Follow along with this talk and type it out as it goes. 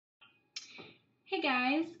Hey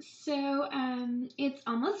guys, so it's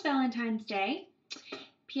almost Valentine's Day.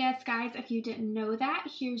 P.S. guys, if you didn't know that,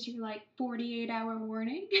 here's your 48-hour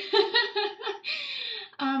warning.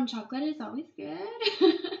 Chocolate is always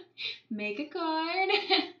good. Make a card.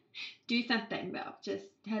 Do something though, just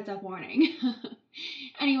heads up warning.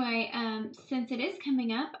 Anyway, since it is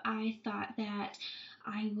coming up, I thought that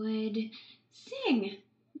I would sing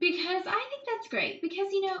because I think that's great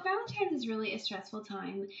because Valentine's is really a stressful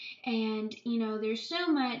time and there's so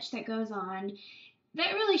much that goes on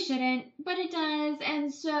that really shouldn't, but it does.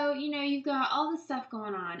 And so, you've got all this stuff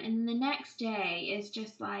going on, and the next day is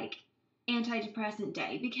just like antidepressant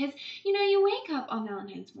day because, you wake up on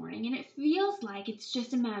Valentine's morning and it feels like it's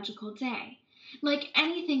just a magical day. Like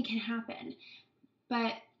anything can happen,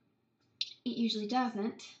 but it usually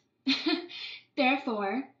doesn't.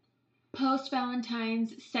 Therefore, post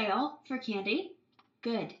Valentine's sale for candy,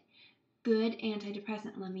 good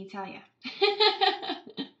antidepressant, let me tell you.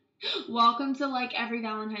 Welcome to every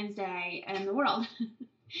Valentine's Day in the world.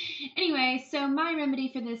 Anyway, so my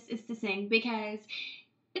remedy for this is to sing because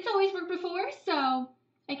it's always worked before, so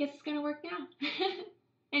I guess it's gonna work now.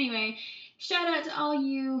 Anyway, shout out to all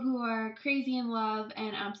you who are crazy in love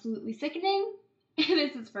and absolutely sickening.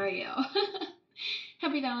 This is for you.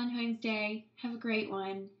 Happy Valentine's Day. Have a great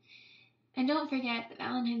one. And don't forget that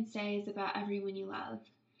Valentine's Day is about everyone you love.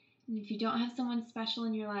 And if you don't have someone special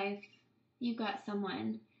in your life, you've got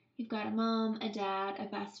someone. You've got a mom, a dad, a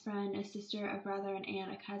best friend, a sister, a brother, an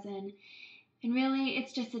aunt, a cousin. And really,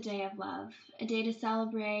 it's just a day of love, a day to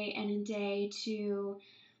celebrate and a day to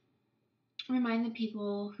remind the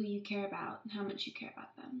people who you care about and how much you care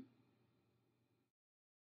about them.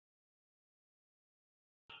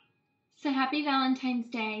 So happy Valentine's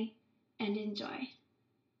Day and enjoy.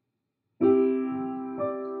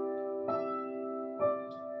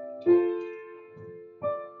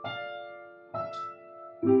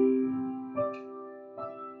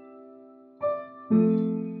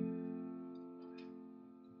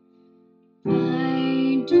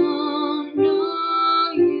 I don't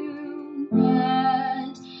know you,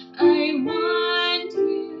 but I want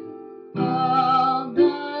you all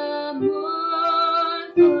the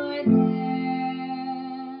more for that.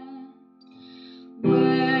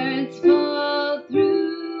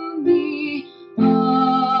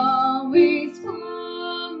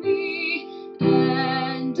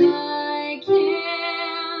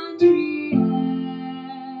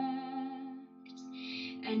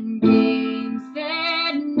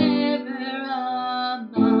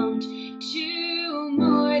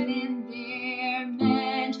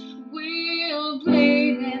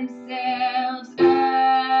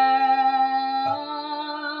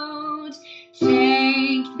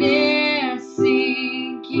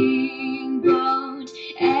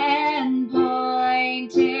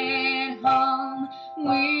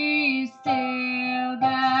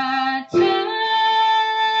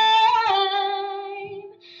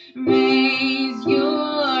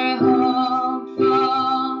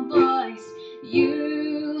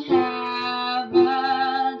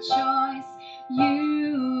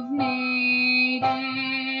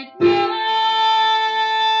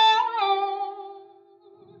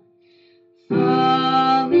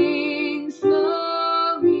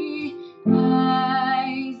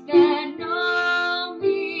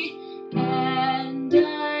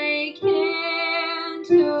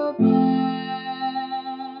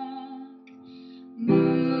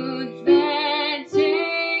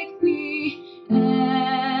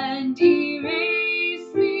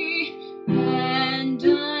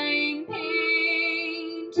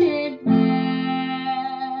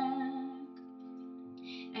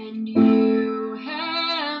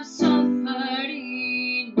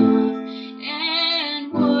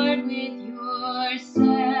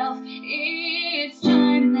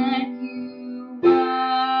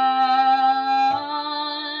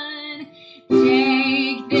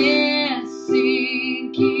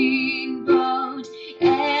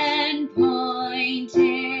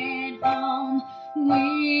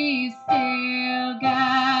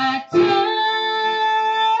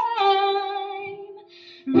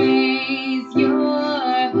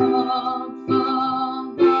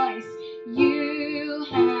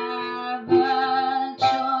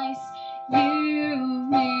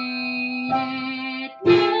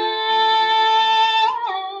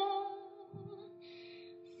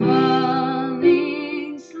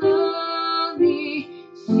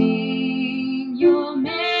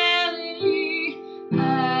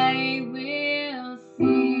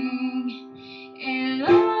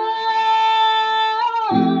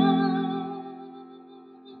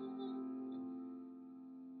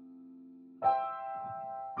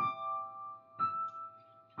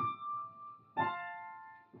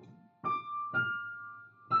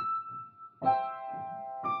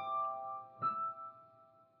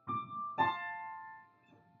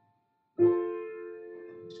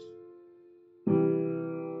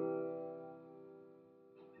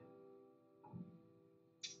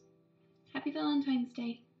 Happy Valentine's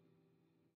Day.